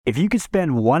If you could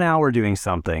spend 1 hour doing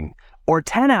something or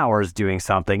 10 hours doing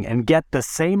something and get the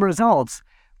same results,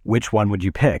 which one would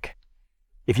you pick?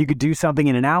 If you could do something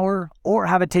in an hour or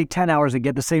have it take 10 hours and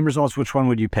get the same results, which one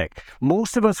would you pick?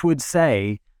 Most of us would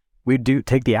say we'd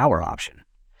take the hour option.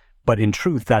 But in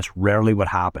truth, that's rarely what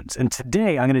happens. And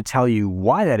today, I'm going to tell you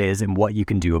why that is and what you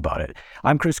can do about it.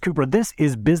 I'm Chris Cooper. This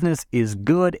is Business is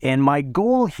Good. And my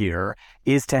goal here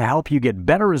is to help you get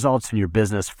better results in your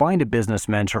business, find a business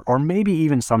mentor, or maybe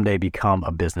even someday become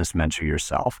a business mentor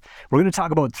yourself. We're going to talk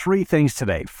about 3 things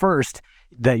today. First,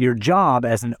 that your job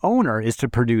as an owner is to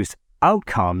produce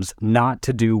outcomes, not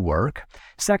to do work.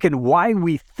 Second, why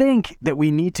we think that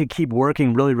we need to keep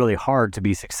working really, really hard to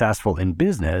be successful in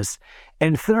business.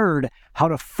 And third, how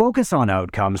to focus on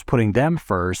outcomes, putting them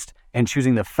first, and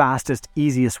choosing the fastest,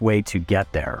 easiest way to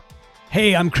get there.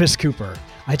 Hey, I'm Chris Cooper.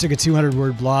 I took a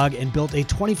 200-word blog and built a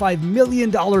 $25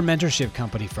 million mentorship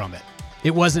company from it.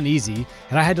 It wasn't easy,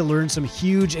 and I had to learn some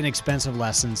huge and expensive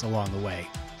lessons along the way.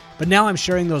 But now I'm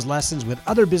sharing those lessons with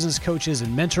other business coaches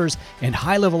and mentors and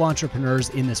high-level entrepreneurs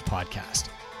in this podcast.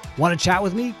 Want to chat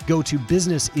with me? Go to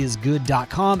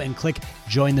businessisgood.com and click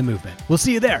Join the Movement. We'll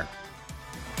see you there.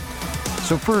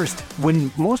 So first,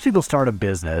 when most people start a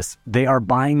business, they are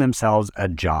buying themselves a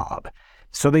job.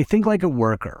 So they think like a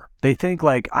worker. They think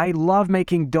like, I love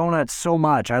making donuts so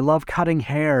much. I love cutting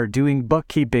hair, doing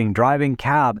bookkeeping, driving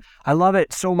cab. I love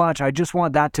it so much. I just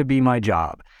want that to be my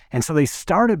job. And so they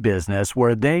start a business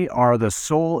where they are the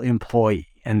sole employee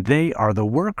and they are the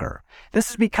worker. This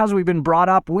is because we've been brought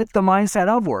up with the mindset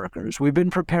of workers. We've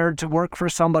been prepared to work for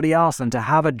somebody else and to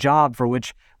have a job for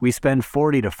which we spend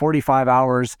 40 to 45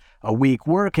 hours a week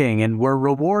working, and we're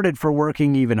rewarded for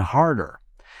working even harder.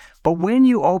 But when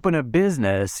you open a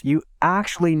business, you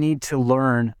actually need to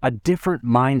learn a different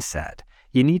mindset.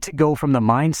 You need to go from the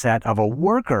mindset of a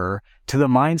worker to the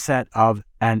mindset of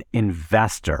an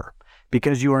investor,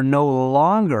 because you are no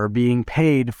longer being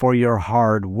paid for your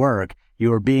hard work.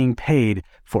 You are being paid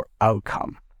for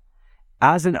outcome.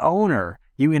 As an owner,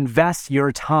 you invest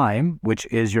your time, which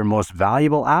is your most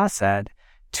valuable asset,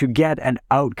 to get an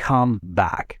outcome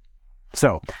back.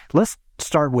 So let's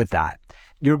start with that.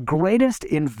 Your greatest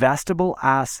investable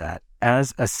asset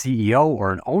as a CEO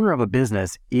or an owner of a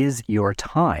business is your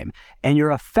time. And your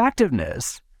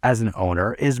effectiveness as an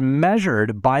owner is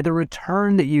measured by the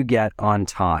return that you get on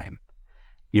time,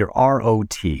 your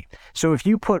ROT. So if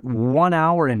you put 1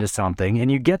 hour into something and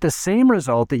you get the same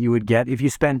result that you would get if you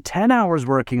spent 10 hours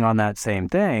working on that same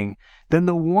thing, then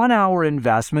the 1 hour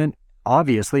investment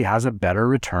obviously has a better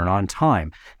return on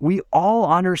time. We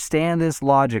all understand this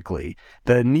logically.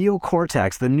 The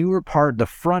neocortex, the newer part, the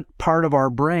front part of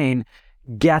our brain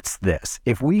gets this.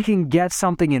 If we can get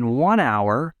something in 1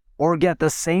 hour or get the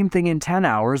same thing in 10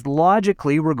 hours,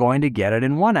 logically we're going to get it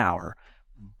in 1 hour.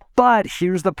 But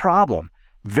here's the problem.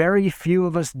 Very few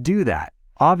of us do that.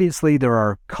 Obviously, there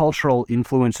are cultural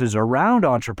influences around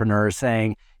entrepreneurs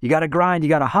saying, you got to grind, you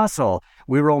got to hustle.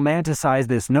 We romanticize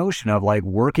this notion of like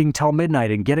working till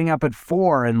midnight and getting up at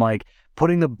 4 and like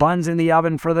putting the buns in the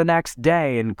oven for the next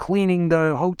day and cleaning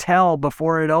the hotel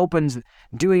before it opens,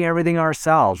 doing everything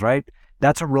ourselves, right?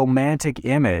 That's a romantic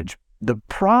image. The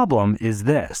problem is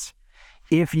this.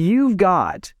 If you've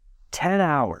got 10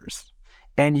 hours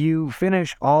and you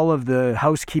finish all of the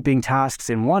housekeeping tasks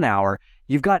in 1 hour,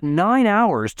 you've got 9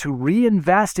 hours to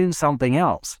reinvest in something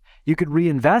else. You could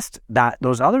reinvest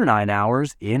those other 9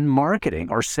 hours in marketing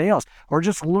or sales or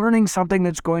just learning something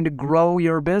that's going to grow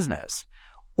your business.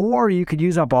 Or you could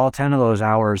use up all 10 of those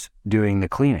hours doing the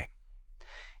cleaning.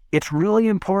 It's really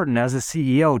important as a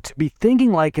CEO to be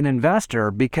thinking like an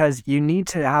investor, because you need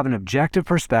to have an objective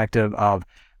perspective of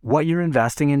what you're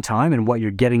investing in time and what you're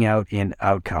getting out in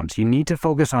outcomes. You need to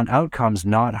focus on outcomes,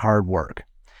 not hard work.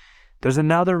 There's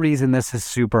another reason this is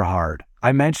super hard.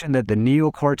 I mentioned that the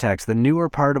neocortex, the newer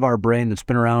part of our brain that's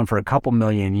been around for a couple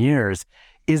million years,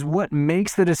 is what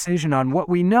makes the decision on what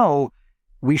we know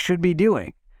we should be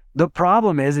doing. The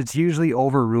problem is it's usually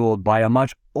overruled by a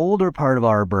much older part of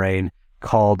our brain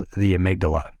called the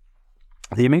amygdala.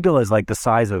 The amygdala is like the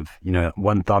size of,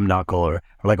 one thumb knuckle or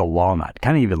like a walnut.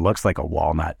 Kind of even looks like a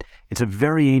walnut. It's a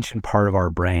very ancient part of our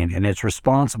brain, and it's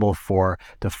responsible for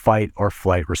the fight or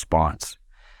flight response.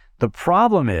 The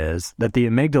problem is that the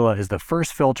amygdala is the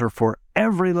first filter for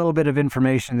every little bit of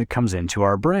information that comes into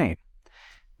our brain.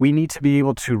 We need to be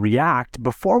able to react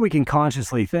before we can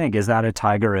consciously think, is that a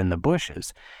tiger in the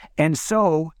bushes? And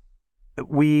so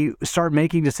we start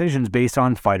making decisions based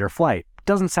on fight or flight.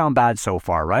 Doesn't sound bad so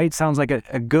far, right? Sounds like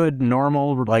a good,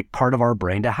 normal, part of our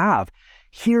brain to have.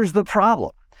 Here's the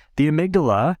problem. The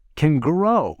amygdala can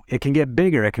grow. It can get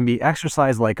bigger. It can be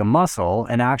exercised like a muscle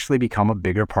and actually become a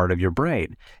bigger part of your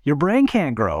brain. Your brain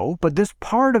can't grow, but this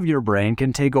part of your brain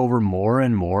can take over more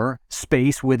and more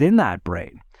space within that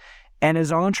brain. And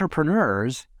as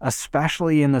entrepreneurs,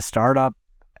 especially in the startup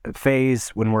phase,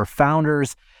 when we're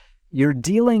founders, you're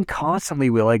dealing constantly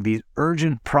with like these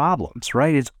urgent problems,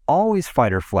 right? It's always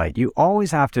fight or flight. You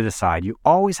always have to decide. You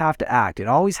always have to act. It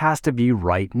always has to be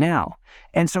right now.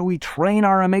 And so we train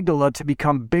our amygdala to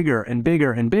become bigger and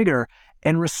bigger and bigger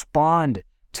and respond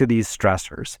to these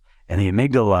stressors. And the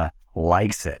amygdala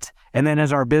likes it. And then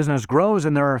as our business grows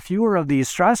and there are fewer of these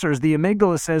stressors, the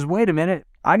amygdala says, wait a minute,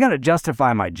 I got to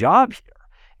justify my job here.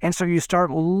 And so you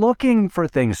start looking for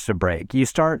things to break. You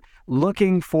start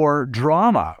looking for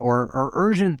drama or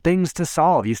urgent things to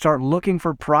solve. You start looking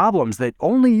for problems that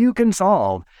only you can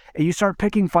solve. And you start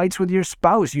picking fights with your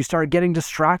spouse. You start getting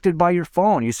distracted by your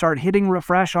phone. You start hitting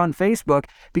refresh on Facebook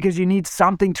because you need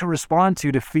something to respond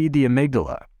to feed the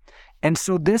amygdala. And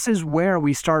so this is where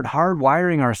we start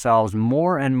hardwiring ourselves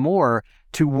more and more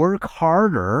to work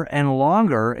harder and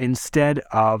longer instead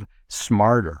of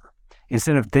smarter.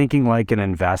 Instead of thinking like an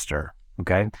investor,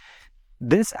 okay?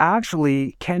 This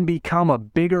actually can become a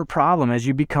bigger problem as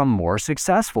you become more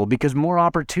successful because more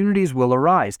opportunities will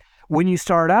arise. When you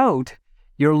start out,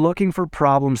 you're looking for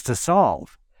problems to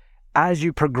solve. As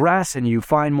you progress and you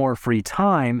find more free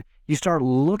time, you start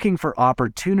looking for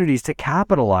opportunities to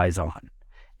capitalize on.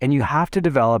 And you have to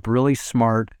develop really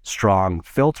smart, strong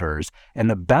filters. And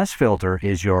the best filter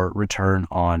is your return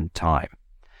on time.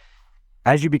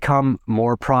 As you become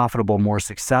more profitable, more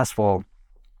successful,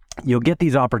 you'll get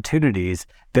these opportunities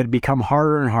that become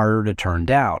harder and harder to turn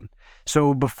down.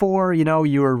 So before,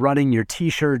 you were running your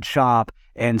t-shirt shop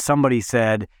and somebody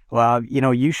said, well,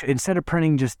 you should, instead of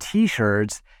printing just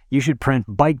t-shirts, you should print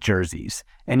bike jerseys.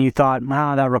 And you thought,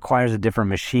 wow, that requires a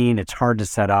different machine. It's hard to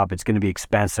set up. It's going to be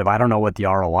expensive. I don't know what the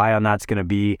ROI on that's going to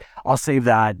be. I'll save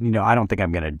that. I don't think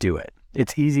I'm going to do it.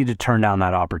 It's easy to turn down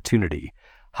that opportunity.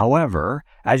 However,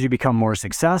 as you become more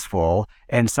successful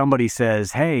and somebody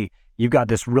says, hey, you've got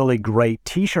this really great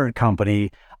t-shirt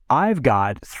company, I've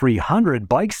got 300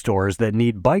 bike stores that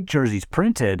need bike jerseys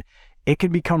printed, it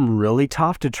can become really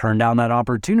tough to turn down that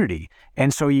opportunity.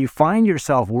 And so you find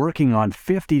yourself working on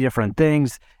 50 different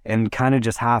things and kind of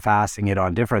just half-assing it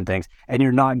on different things, and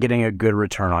you're not getting a good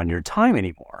return on your time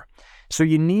anymore. So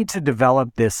you need to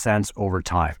develop this sense over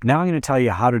time. Now I'm going to tell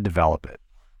you how to develop it.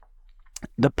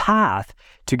 The path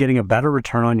to getting a better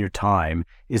return on your time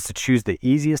is to choose the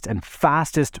easiest and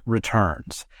fastest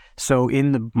returns. So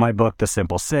in my book, The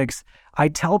Simple Six, I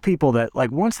tell people that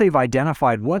once they've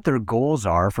identified what their goals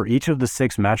are for each of the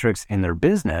 6 metrics in their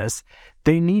business,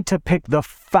 they need to pick the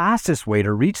fastest way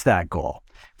to reach that goal.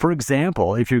 For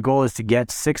example, if your goal is to get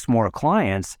 6 more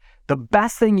clients, the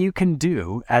best thing you can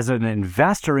do as an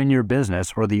investor in your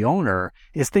business or the owner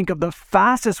is think of the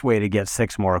fastest way to get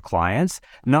 6 more clients,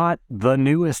 not the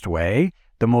newest way,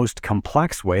 the most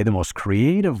complex way, the most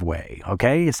creative way,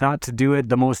 okay? It's not to do it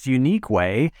the most unique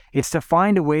way. It's to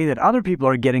find a way that other people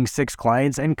are getting 6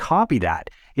 clients and copy that.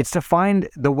 It's to find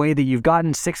the way that you've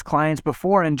gotten 6 clients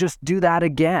before and just do that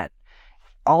again.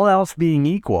 All else being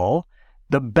equal,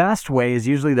 the best way is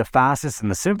usually the fastest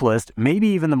and the simplest, maybe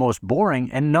even the most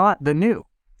boring and not the new.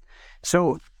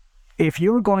 So if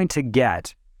you're going to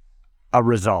get a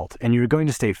result and you're going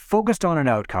to stay focused on an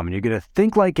outcome and you're going to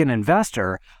think like an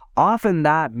investor, often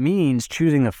that means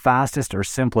choosing the fastest or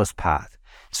simplest path.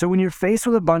 So when you're faced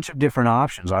with a bunch of different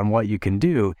options on what you can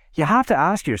do, you have to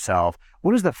ask yourself,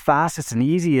 what is the fastest and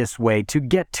easiest way to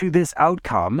get to this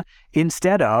outcome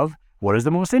instead of what is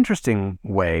the most interesting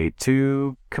way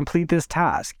to complete this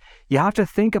task? You have to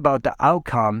think about the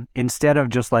outcome instead of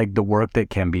just the work that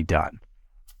can be done.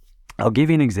 I'll give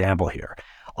you an example here.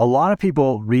 A lot of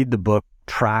people read the book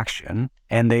Traction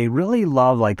and they really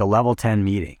love the level 10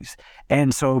 meetings.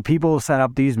 And so people set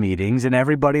up these meetings and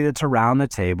everybody that's around the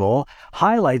table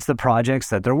highlights the projects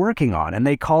that they're working on. And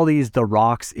they call these the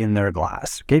rocks in their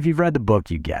glass. Okay, if you've read the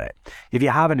book, you get it. If you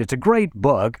haven't, it's a great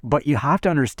book, but you have to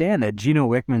understand that Gino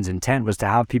Wickman's intent was to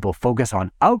have people focus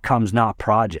on outcomes, not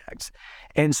projects.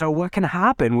 And so what can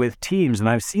happen with teams, and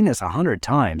I've seen this 100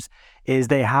 times, is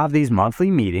they have these monthly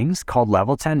meetings called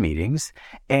level 10 meetings,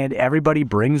 and everybody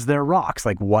brings their rocks,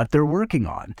 what they're working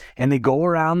on. And they go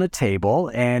around the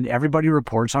table and everybody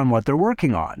reports on what they're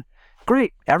working on.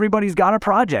 Great. Everybody's got a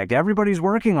project. Everybody's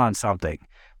working on something.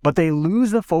 But they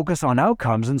lose the focus on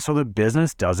outcomes, and so the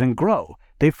business doesn't grow.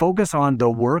 They focus on the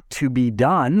work to be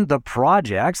done, the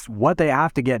projects, what they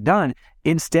have to get done,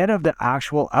 instead of the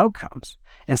actual outcomes.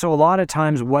 And so a lot of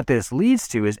times what this leads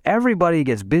to is everybody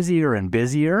gets busier and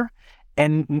busier,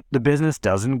 and the business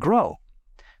doesn't grow.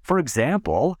 For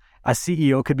example, a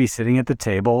CEO could be sitting at the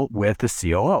table with the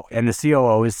COO, and the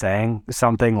COO is saying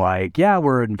something like, yeah,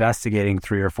 we're investigating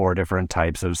 3 or 4 different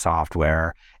types of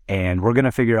software, and we're going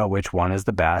to figure out which one is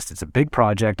the best. It's a big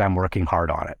project. I'm working hard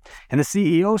on it. And the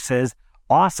CEO says,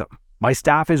 awesome. My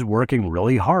staff is working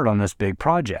really hard on this big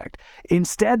project.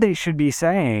 Instead, they should be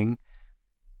saying,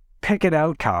 pick an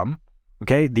outcome.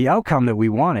 Okay, the outcome that we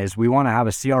want is we want to have a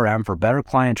CRM for better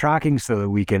client tracking so that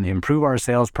we can improve our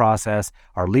sales process,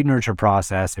 our lead nurture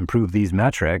process, improve these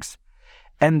metrics,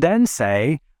 and then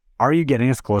say, are you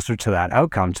getting us closer to that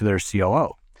outcome to their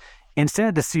COO?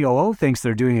 Instead, the COO thinks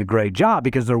they're doing a great job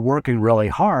because they're working really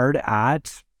hard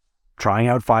at trying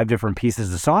out 5 different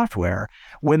pieces of software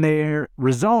when their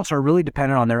results are really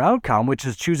dependent on their outcome, which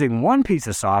is choosing one piece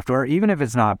of software, even if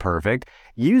it's not perfect,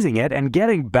 using it and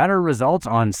getting better results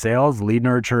on sales, lead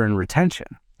nurture, and retention.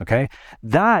 Okay,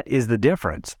 that is the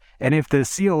difference. And if the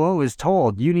COO is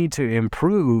told you need to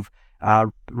improve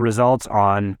results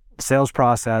on sales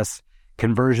process,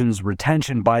 conversions,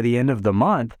 retention by the end of the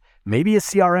month, maybe a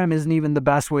CRM isn't even the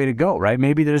best way to go, right?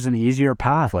 Maybe there's an easier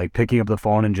path, like picking up the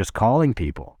phone and just calling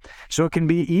people. So it can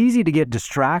be easy to get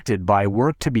distracted by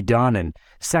work to be done and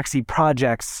sexy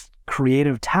projects,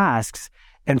 creative tasks,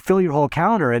 and fill your whole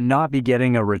calendar and not be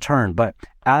getting a return. But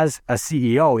as a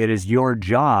CEO, it is your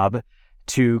job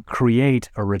to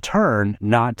create a return,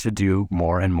 not to do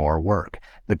more and more work.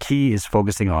 The key is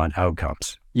focusing on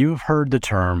outcomes. You've heard the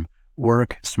term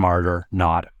work smarter,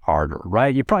 not harder,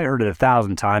 right? You probably heard it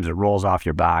 1,000 times. It rolls off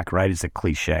your back, right? It's a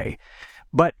cliche.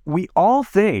 But we all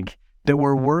think that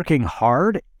we're working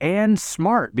hard and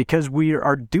smart because we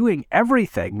are doing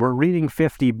everything. We're reading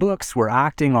 50 books. We're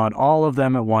acting on all of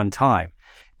them at one time.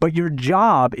 But your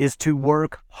job is to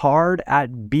work hard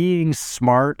at being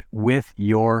smart with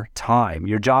your time.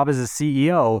 Your job as a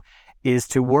CEO is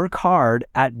to work hard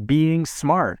at being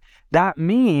smart. That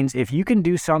means if you can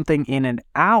do something in an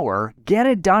hour, get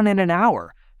it done in an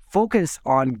hour. Focus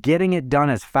on getting it done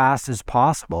as fast as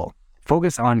possible.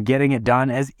 Focus on getting it done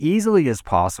as easily as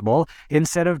possible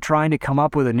instead of trying to come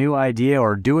up with a new idea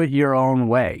or do it your own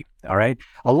way. All right.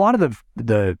 A lot of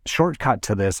the shortcut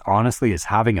to this, honestly, is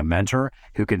having a mentor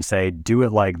who can say, do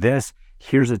it like this.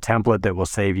 Here's a template that will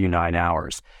save you 9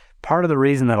 hours. Part of the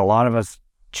reason that a lot of us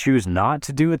choose not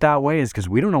to do it that way is because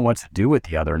we don't know what to do with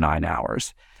the other 9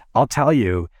 hours. I'll tell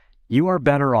you, you are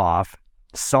better off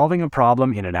solving a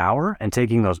problem in an hour and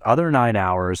taking those other 9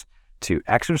 hours to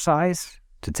exercise,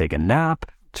 to take a nap,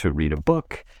 to read a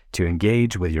book, to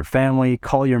engage with your family,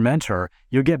 call your mentor.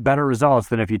 You'll get better results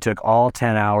than if you took all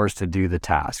 10 hours to do the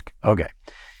task. Okay.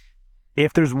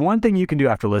 If there's one thing you can do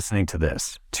after listening to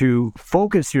this to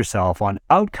focus yourself on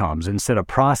outcomes instead of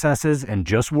processes and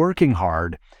just working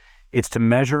hard, it's to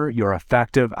measure your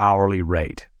effective hourly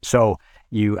rate. So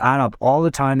you add up all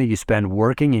the time that you spend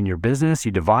working in your business,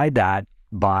 you divide that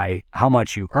by how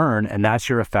much you earn, and that's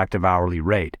your effective hourly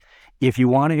rate. If you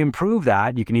want to improve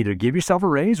that, you can either give yourself a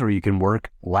raise or you can work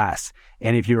less.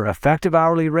 And if your effective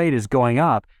hourly rate is going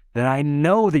up, then I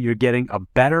know that you're getting a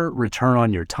better return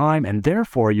on your time, and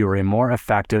therefore you're a more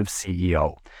effective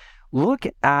CEO. Look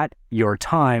at your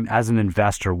time as an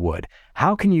investor would.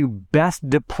 How can you best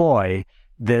deploy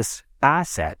this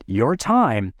asset, your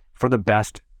time, for the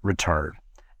best return?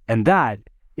 And that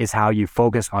is how you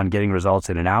focus on getting results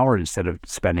in an hour instead of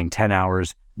spending 10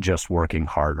 hours just working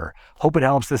harder. Hope it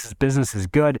helps. This is Business is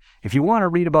Good. If you want to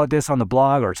read about this on the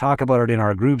blog or talk about it in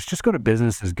our groups, just go to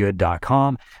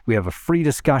businessisgood.com. We have a free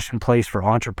discussion place for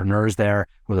entrepreneurs there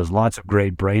where there's lots of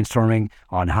great brainstorming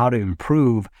on how to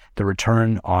improve the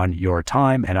return on your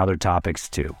time and other topics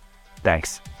too.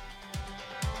 Thanks.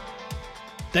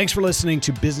 Thanks for listening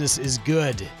to Business is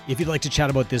Good. If you'd like to chat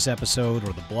about this episode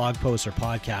or the blog post or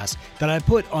podcast that I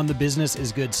put on the Business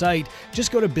is Good site,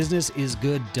 just go to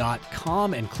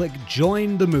businessisgood.com and click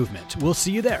Join the Movement. We'll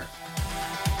see you there.